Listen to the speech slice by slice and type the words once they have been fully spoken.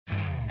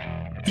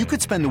You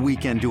could spend the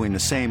weekend doing the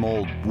same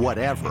old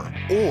whatever,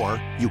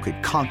 or you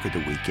could conquer the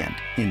weekend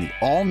in the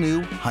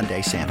all-new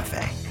Hyundai Santa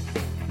Fe.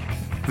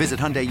 Visit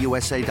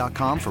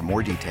HyundaiUSA.com for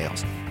more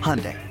details.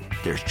 Hyundai,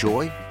 there's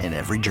joy in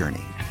every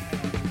journey.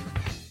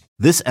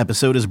 This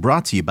episode is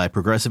brought to you by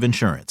Progressive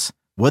Insurance.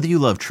 Whether you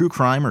love true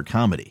crime or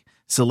comedy,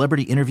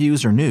 celebrity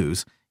interviews or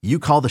news, you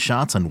call the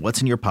shots on what's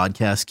in your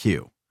podcast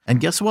queue. And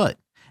guess what?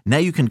 Now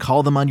you can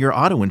call them on your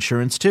auto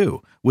insurance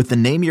too with the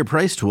Name Your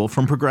Price tool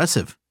from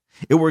Progressive.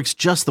 It works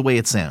just the way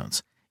it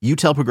sounds. You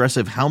tell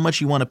Progressive how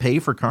much you want to pay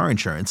for car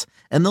insurance,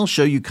 and they'll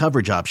show you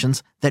coverage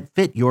options that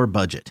fit your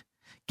budget.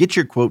 Get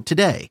your quote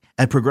today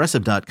at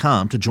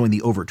Progressive.com to join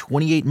the over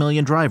 28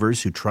 million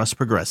drivers who trust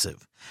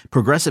Progressive.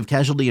 Progressive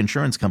Casualty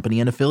Insurance Company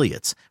and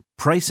Affiliates.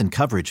 Price and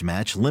coverage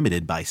match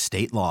limited by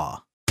state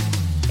law.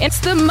 It's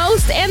the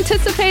most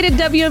anticipated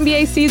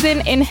WNBA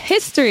season in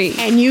history.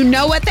 And you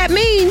know what that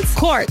means.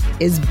 Court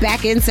is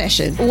back in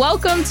session.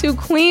 Welcome to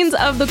Queens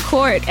of the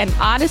Court, an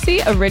Odyssey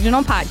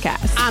original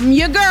podcast. I'm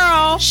your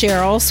girl,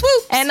 Cheryl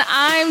Swoop. And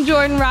I'm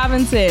Jordan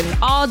Robinson.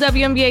 All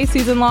WNBA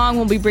season long,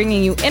 we'll be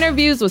bringing you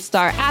interviews with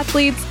star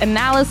athletes,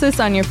 analysis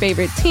on your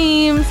favorite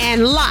teams,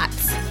 and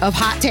lots of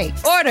hot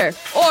takes.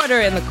 Order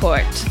in the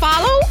court.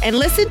 Follow and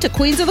listen to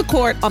Queens of the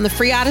Court on the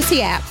free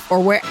Odyssey app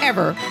or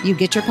wherever you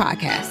get your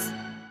podcasts.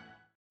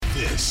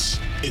 This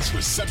is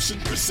Reception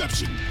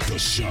Perception, the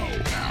show.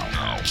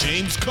 Now,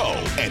 James Cole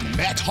and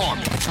Matt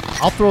Harmon.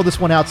 I'll throw this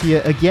one out to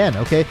you again,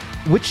 okay?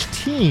 Which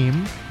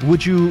team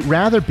would you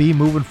rather be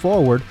moving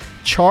forward,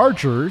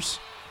 Chargers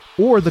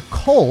or the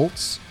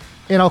Colts?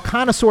 And I'll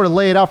kind of sort of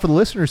lay it out for the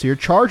listeners here.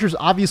 Chargers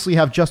obviously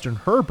have Justin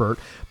Herbert,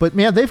 but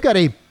man, they've got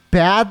a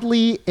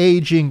badly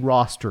aging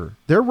roster.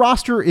 Their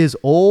roster is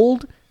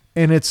old,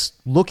 and it's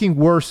looking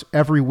worse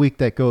every week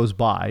that goes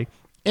by.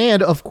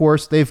 And, of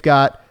course, they've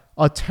got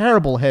a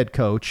terrible head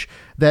coach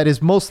that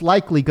is most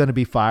likely going to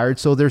be fired.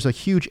 So there's a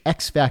huge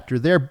X factor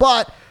there,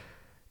 but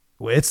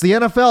it's the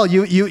NFL.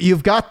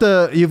 You've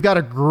got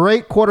a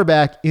great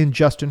quarterback in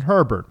Justin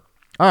Herbert.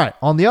 All right.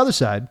 On the other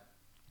side,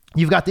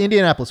 you've got the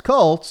Indianapolis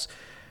Colts.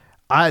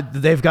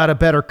 They've got a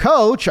better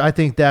coach. I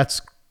think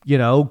that's,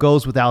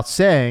 goes without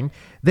saying.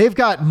 They've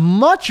got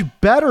much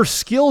better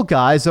skill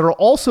guys that are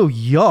also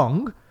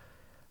young,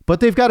 but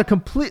they've got a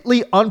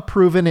completely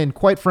unproven and,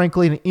 quite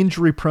frankly, an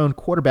injury-prone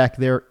quarterback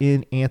there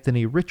in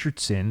Anthony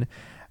Richardson.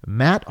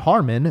 Matt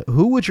Harmon,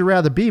 who would you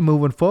rather be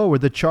moving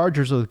forward, the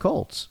Chargers or the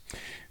Colts?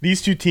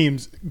 These two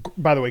teams,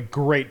 by the way,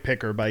 great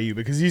picker by you,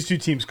 because these two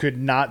teams could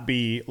not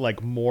be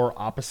like more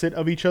opposite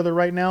of each other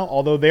right now.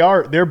 Although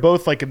they're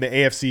both like in the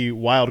AFC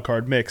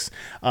wildcard mix.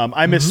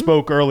 I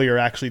misspoke earlier.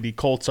 Actually, the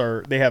Colts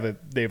they have a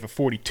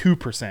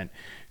 42%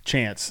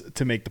 chance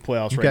to make the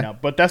playoffs right now,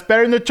 but that's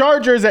better than the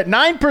Chargers at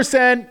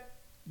 9%.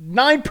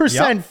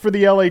 9% for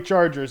the LA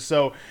Chargers.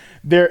 So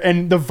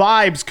and the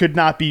vibes could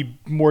not be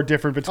more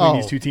different between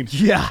these two teams.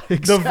 Yeah,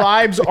 exactly. The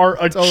vibes are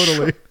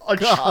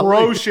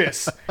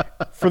atrocious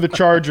for the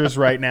Chargers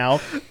right now.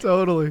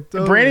 Totally.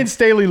 Brandon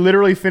Staley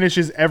literally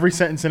finishes every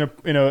sentence in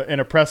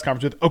a press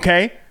conference with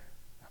 "okay."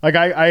 Like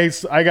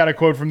I got a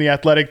quote from The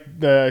Athletic,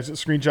 the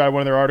screenshot of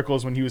one of their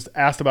articles when he was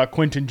asked about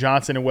Quentin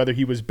Johnson and whether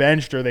he was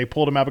benched or they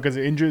pulled him out because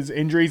of injuries.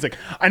 He's like,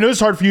 I know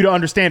it's hard for you to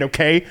understand,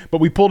 okay, but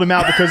we pulled him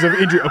out because of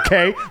injury,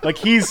 okay? Like,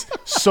 he's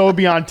so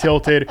beyond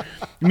tilted.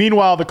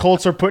 Meanwhile, the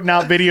Colts are putting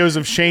out videos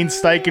of Shane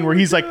Steichen where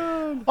he's like,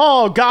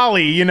 oh,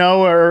 golly,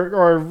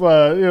 or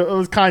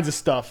those kinds of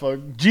stuff.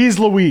 Geez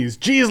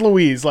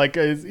Louise. Like,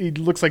 he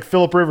looks like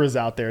Phillip Rivers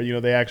out there.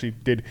 They actually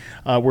did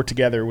work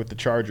together with the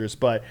Chargers.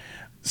 But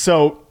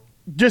so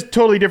just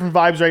totally different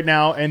vibes right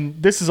now.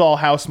 And this is all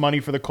house money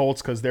for the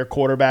Colts because their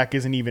quarterback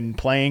isn't even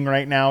playing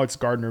right now. It's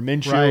Gardner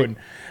Minshew. Right.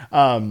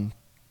 And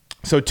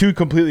so two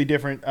completely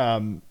different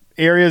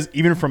areas,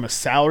 even from a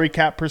salary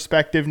cap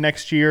perspective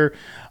next year.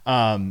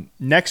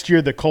 Next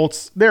year, the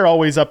Colts, they're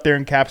always up there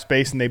in cap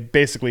space and they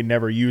basically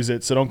never use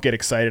it. So don't get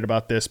excited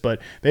about this,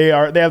 but they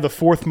have the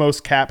fourth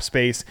most cap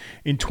space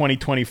in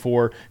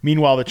 2024.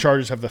 Meanwhile, the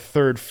Chargers have the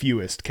third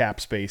fewest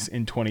cap space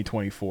in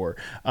 2024.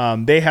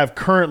 They have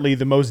currently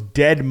the most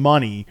dead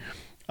money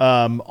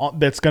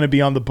that's going to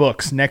be on the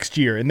books next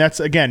year. And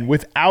that's, again,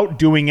 without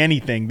doing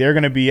anything. They're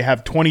going to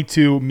have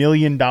 $22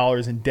 million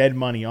in dead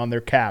money on their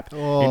cap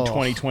in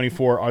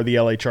 2024 are the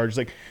LA Chargers.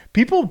 Like,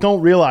 people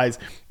don't realize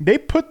they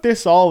put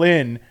this all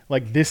in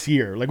like this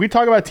year. Like, we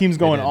talk about teams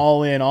going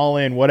all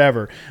in,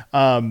 whatever.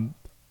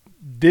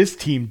 This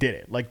team did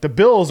it. Like, the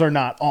Bills are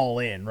not all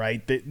in,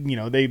 right?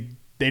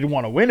 They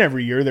want to win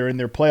every year. They're in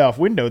their playoff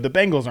window. The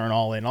Bengals aren't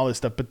all in, all this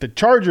stuff. But the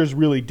Chargers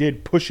really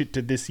did push it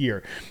to this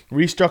year.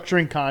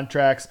 Restructuring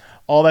contracts,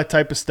 all that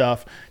type of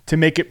stuff to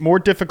make it more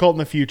difficult in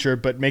the future,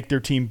 but make their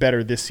team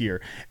better this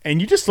year.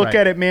 And you just look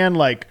at it, man,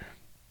 like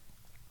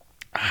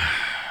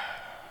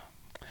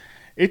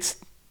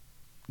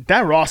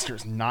that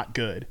roster's not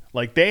good.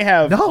 Like, they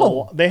have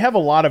a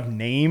lot of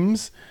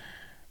names,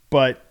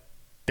 but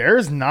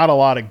there's not a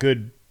lot of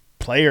good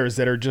players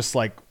that are just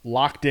like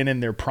locked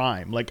in their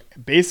prime. Like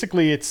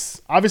basically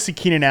it's obviously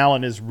Keenan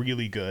Allen is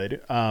really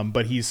good.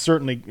 But he's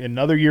certainly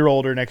another year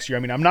older next year.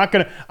 I mean, I'm not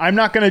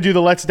going to do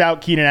the let's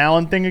doubt Keenan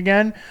Allen thing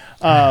again.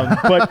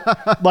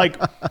 But like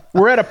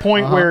we're at a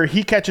point where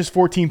he catches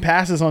 14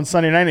 passes on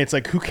Sunday night. And it's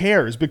like, who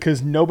cares?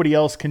 Because nobody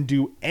else can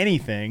do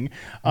anything.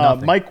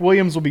 Mike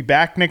Williams will be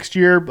back next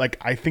year. Like,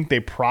 I think they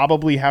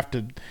probably have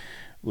to,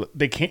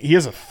 they can't. He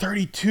has a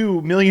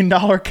 $32 million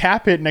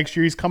cap hit next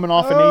year. He's coming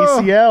off an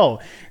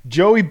ACL.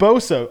 Joey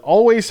Bosa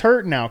always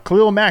hurt now.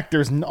 Khalil Mack,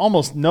 there's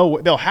almost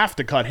no. They'll have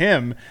to cut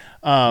him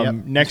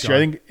next year. I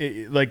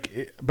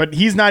think but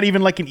he's not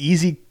even like an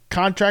easy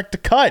contract to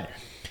cut.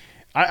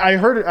 I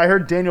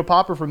heard Daniel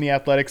Popper from The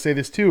Athletic say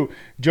this too.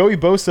 Joey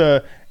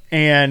Bosa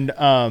and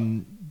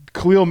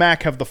Khalil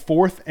Mack have the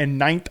 4th and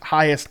 9th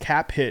highest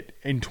cap hit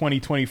in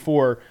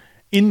 2024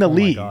 in the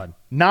league. God.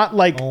 Not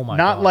like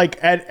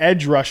at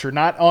edge rusher,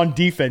 not on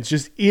defense,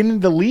 just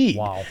in the league.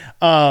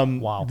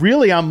 Wow.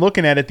 Really, I'm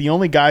looking at it. The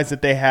only guys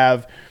that they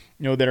have,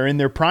 that are in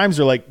their primes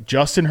are like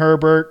Justin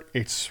Herbert,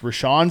 it's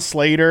Rashawn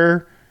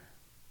Slater,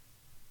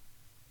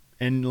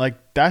 and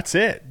like that's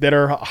it. That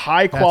are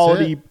high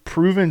quality,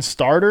 proven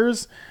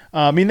starters.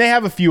 I mean, they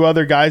have a few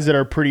other guys that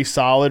are pretty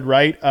solid,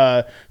 right?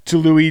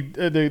 Tului,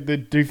 the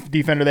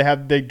defender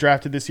they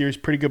drafted this year, is a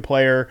pretty good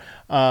player.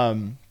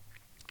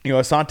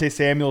 Asante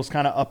Samuel's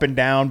kind of up and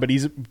down, but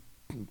he's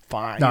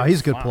fine. No, he's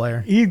a good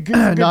player. He's a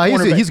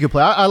good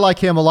player. I like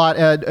him a lot.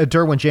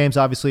 Derwin James,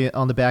 obviously,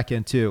 on the back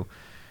end, too.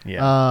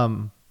 Yeah.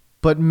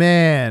 But,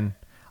 man,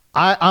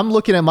 I'm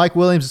looking at Mike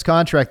Williams'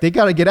 contract. They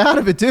got to get out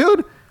of it,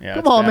 dude. Yeah,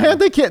 come on, man.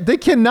 They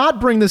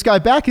cannot bring this guy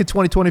back in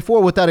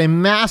 2024 without a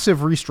massive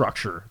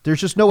restructure.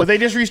 There's just no way. But they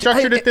just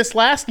restructured it this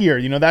last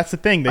year. That's the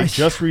thing. They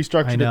just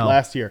restructured it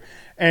last year.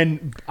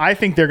 And I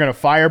think they're going to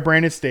fire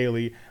Brandon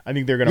Staley. I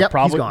think they're going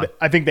to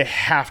I think they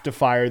have to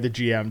fire the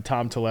GM,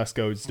 Tom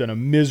Telesco. He's done a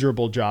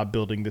miserable job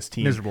building this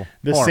team. Miserable.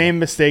 The same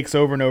mistakes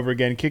over and over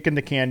again, kicking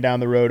the can down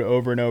the road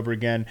over and over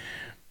again.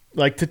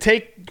 Like to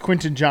take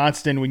Quentin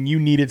Johnston when you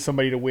needed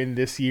somebody to win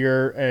this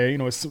year,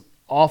 it's an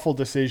awful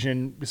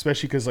decision,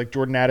 especially because like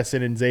Jordan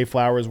Addison and Zay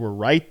Flowers were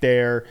right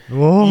there.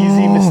 Whoa.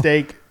 Easy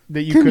mistake.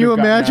 Can you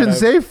imagine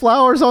Zay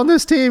Flowers on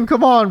this team?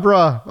 Come on,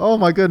 bruh. Oh,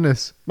 my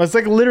goodness. But it's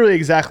like literally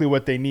exactly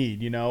what they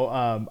need,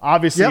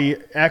 Obviously,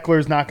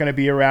 Eckler's not going to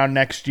be around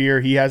next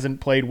year. He hasn't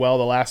played well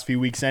the last few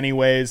weeks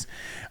anyways.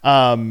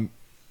 I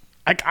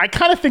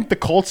kind of think the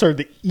Colts are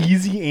the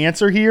easy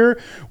answer here,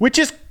 which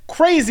is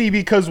crazy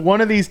because one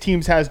of these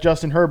teams has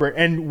Justin Herbert.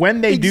 And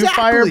when they do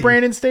fire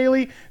Brandon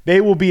Staley, they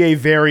will be a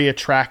very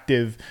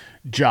attractive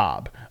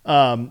job.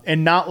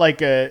 And not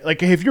like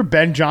if you're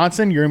Ben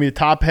Johnson, you're gonna be the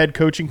top head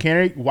coaching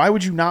candidate. Why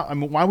would you not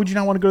want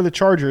to go to the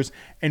Chargers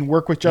and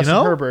work with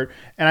Justin Herbert?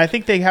 And I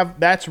think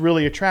that's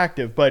really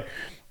attractive, but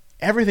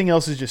everything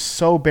else is just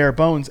so bare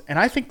bones. And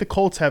I think the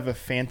Colts have a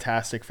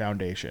fantastic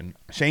foundation.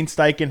 Shane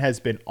Steichen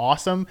has been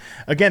awesome.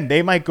 Again,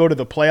 they might go to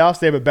the playoffs.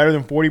 They have a better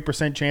than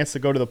 40% chance to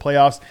go to the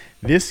playoffs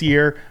this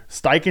year.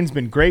 Steichen's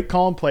been great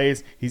calling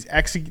plays.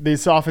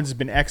 This offense has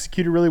been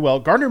executed really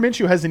well. Gardner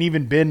Minshew hasn't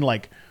even been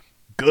like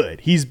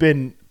good. He's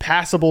been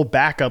passable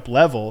backup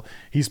level.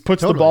 He's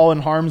puts the ball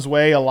in harm's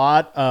way a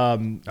lot.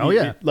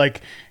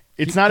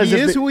 It's not as if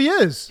he is who he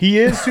is. He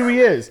is who he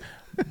is.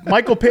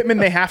 Michael Pittman,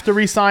 they have to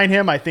re-sign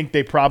him. I think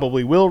they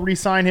probably will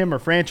re-sign him or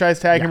franchise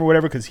tag him or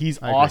whatever because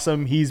he's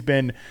awesome. He's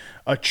been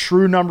a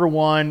true number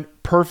one,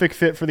 perfect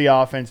fit for the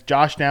offense.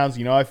 Josh Downs,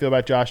 how I feel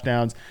about Josh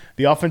Downs.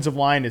 The offensive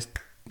line is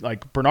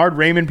like Bernard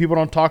Raymond, people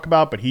don't talk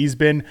about, but he's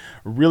been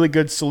a really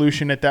good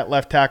solution at that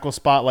left tackle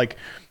spot. Like,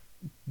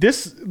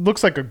 this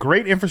looks like a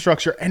great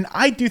infrastructure. And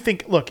I do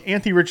think, look,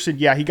 Anthony Richardson,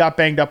 he got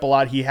banged up a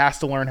lot. He has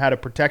to learn how to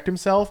protect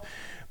himself.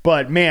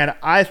 But, man,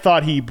 I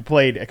thought he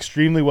played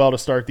extremely well to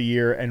start the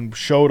year and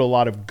showed a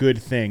lot of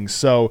good things.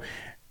 So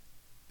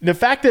the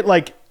fact that,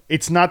 like,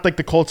 it's not like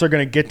the Colts are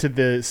going to get to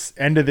this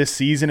end of this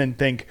season and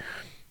think,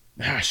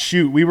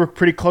 shoot, we were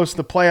pretty close to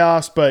the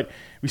playoffs, but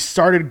we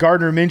started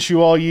Gardner Minshew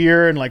all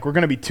year and, like, we're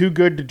going to be too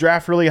good to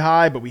draft really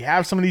high, but we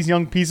have some of these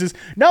young pieces.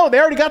 No, they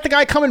already got the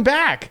guy coming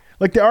back.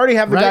 Like, they already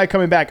have the guy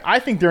coming back. I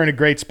think they're in a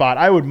great spot.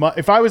 I would,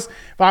 if I was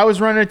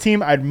running a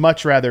team, I'd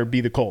much rather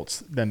be the Colts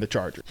than the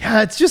Chargers.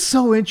 Yeah, it's just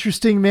so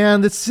interesting,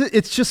 man. It's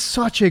just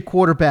such a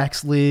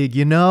quarterbacks league,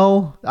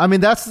 I mean,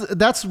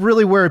 that's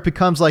really where it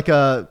becomes like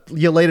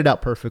you laid it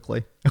out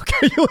perfectly.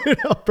 Okay, you laid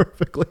it out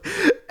perfectly.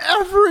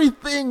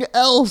 Everything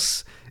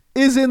else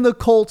is in the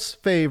Colts'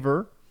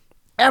 favor.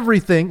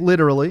 Everything,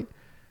 literally.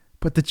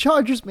 But the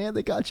Chargers, man,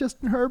 they got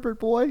Justin Herbert,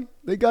 boy.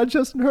 They got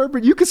Justin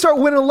Herbert. You can start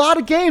winning a lot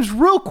of games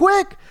real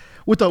quick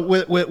with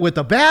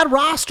a bad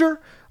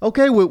roster,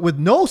 okay, with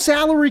no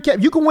salary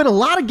cap. You can win a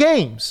lot of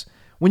games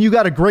when you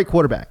got a great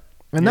quarterback.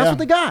 And that's what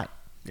they got.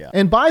 Yeah.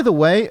 And by the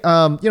way,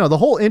 the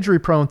whole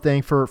injury-prone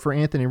thing for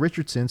Anthony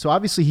Richardson, so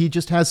obviously he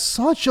just has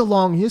such a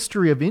long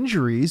history of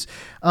injuries.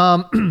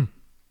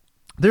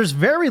 There's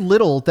very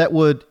little that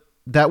would,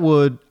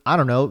 I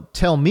don't know,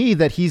 tell me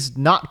that he's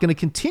not going to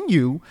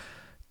continue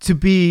to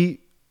be,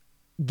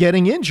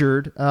 getting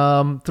injured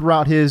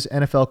throughout his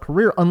NFL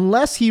career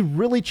unless he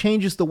really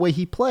changes the way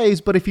he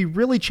plays. But if he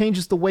really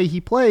changes the way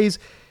he plays,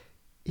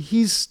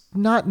 he's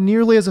not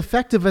nearly as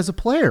effective as a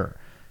player,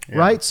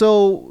 right?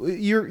 So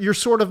you're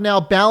sort of now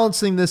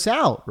balancing this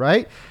out,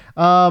 right?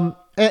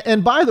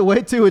 And by the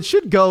way, too, it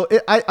should go.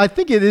 I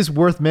think it is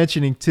worth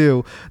mentioning,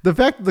 too, the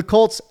fact that the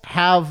Colts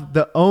have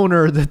the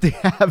owner that they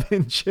have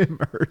in Jim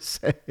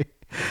Irsay.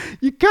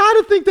 You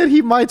gotta think that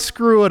he might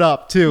screw it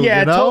up too. Yeah,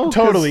 you know?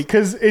 Totally.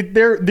 Because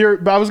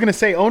I was gonna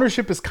say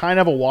ownership is kind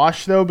of a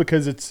wash though,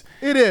 because it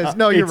is.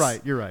 No, you're right.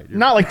 You're right.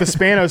 Not like the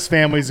Spanos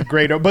family is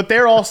great, but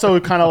they're also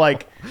kind of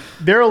like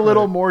they're a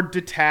little more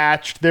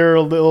detached. They're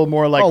a little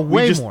more like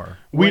more.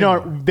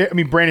 I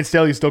mean, Brandon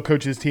Staley still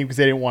coaches his team because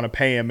they didn't want to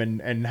pay him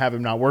and have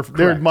him not work.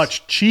 They're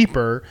much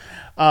cheaper.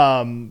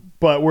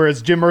 But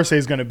whereas Jim Irsay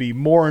is going to be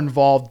more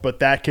involved, but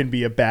that can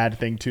be a bad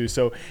thing too.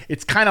 So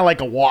it's kind of like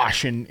a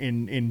wash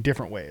in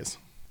different ways.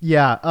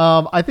 Yeah,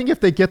 I think if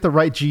they get the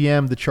right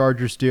GM, the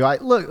Chargers do.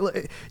 Look,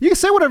 you can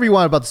say whatever you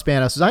want about the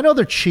Spanos. I know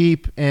they're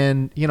cheap,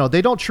 and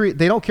they don't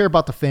care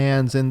about the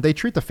fans, and they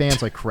treat the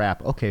fans like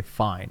crap. Okay,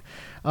 fine.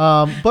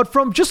 But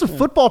from just a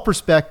football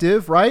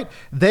perspective, right?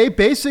 They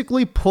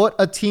basically put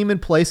a team in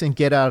place and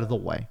get out of the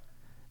way,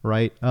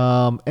 right?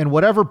 And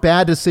whatever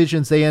bad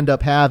decisions they end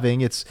up having,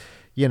 it's.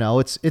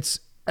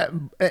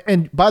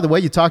 And by the way,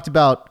 you talked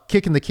about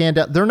kicking the can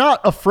down. They're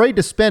not afraid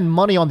to spend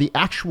money on the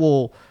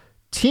actual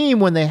team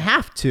when they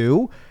have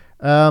to.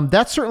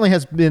 That certainly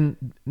has been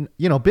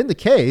the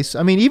case.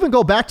 I mean, even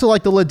go back to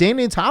like the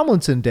LaDainian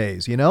Tomlinson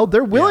days,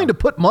 they're willing to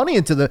put money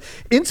into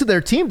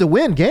their team to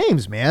win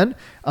games, man.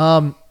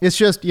 It's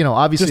just,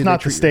 obviously just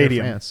not the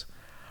stadium. Fans.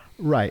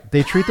 Right.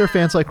 They treat their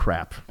fans like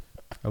crap.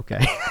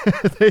 Okay.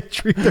 They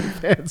treat their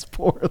fans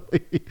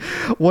poorly.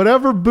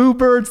 Whatever boo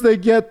birds they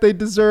get, they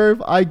deserve.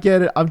 I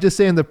get it. I'm just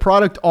saying the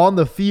product on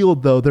the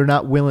field, though, they're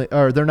not willing,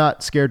 or they're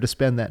not scared to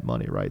spend that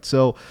money, right?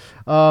 So,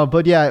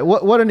 but yeah,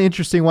 what an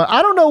interesting one.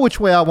 I don't know which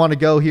way I want to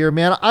go here,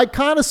 man. I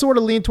kind of sort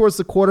of lean towards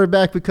the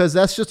quarterback because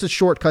that's just a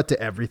shortcut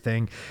to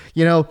everything,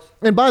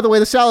 And by the way,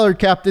 the salary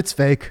cap, it's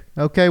fake.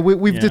 Okay,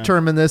 we've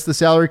determined this. The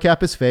salary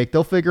cap is fake.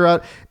 They'll figure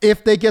out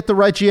if they get the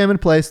right GM in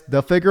place.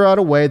 They'll figure out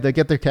a way. They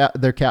get their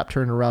cap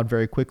turned around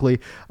very quickly.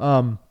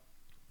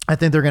 I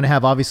think they're going to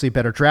have obviously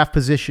better draft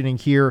positioning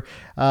here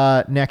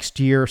next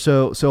year.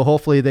 So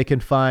hopefully they can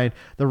find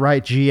the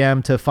right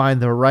GM to find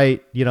the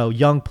right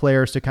young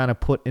players to kind of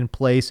put in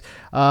place.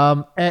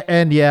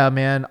 And yeah,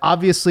 man,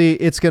 obviously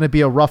it's going to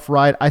be a rough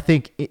ride. I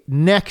think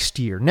next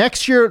year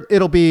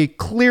it'll be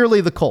clearly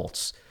the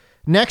Colts.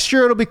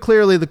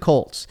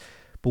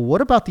 But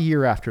what about the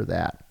year after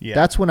that? Yeah.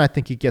 That's when I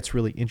think it gets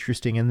really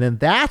interesting. And then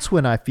that's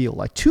when I feel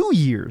like 2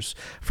 years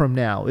from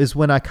now is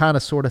when I kind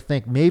of sort of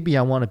think maybe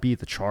I want to be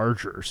the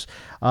Chargers.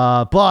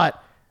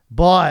 But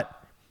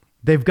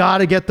they've got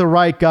to get the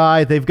right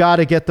guy. They've got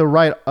to get the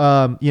right,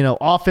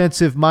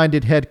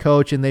 offensive-minded head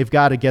coach, and they've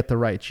got to get the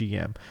right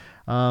GM.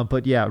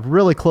 But yeah,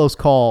 really close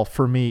call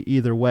for me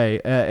either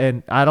way.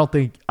 And I don't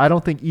think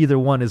either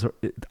one is.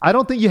 I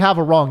don't think you have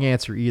a wrong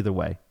answer either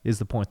way. Is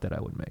the point that I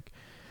would make.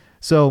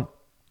 So.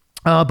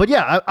 But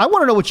yeah, I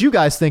want to know what you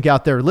guys think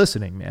out there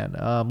listening, man.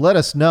 Let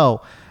us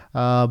know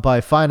by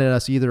finding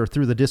us either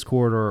through the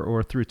Discord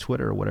or through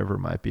Twitter or whatever it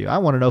might be. I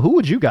want to know, who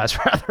would you guys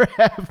rather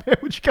have?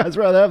 Would you guys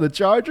rather have the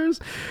Chargers?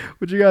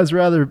 Would you guys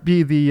rather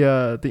be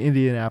the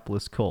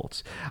Indianapolis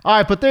Colts? All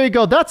right, but there you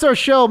go. That's our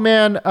show,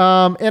 man.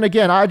 And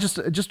again, I just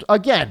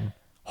again,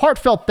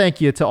 heartfelt thank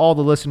you to all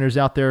the listeners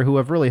out there who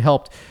have really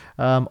helped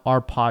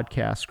our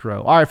podcast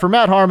grow. All right, for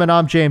Matt Harmon,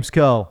 I'm James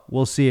Coe.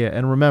 We'll see you.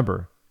 And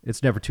remember,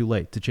 it's never too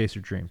late to chase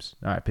your dreams.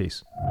 All right,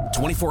 peace.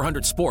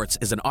 2400 Sports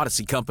is an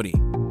Odyssey company.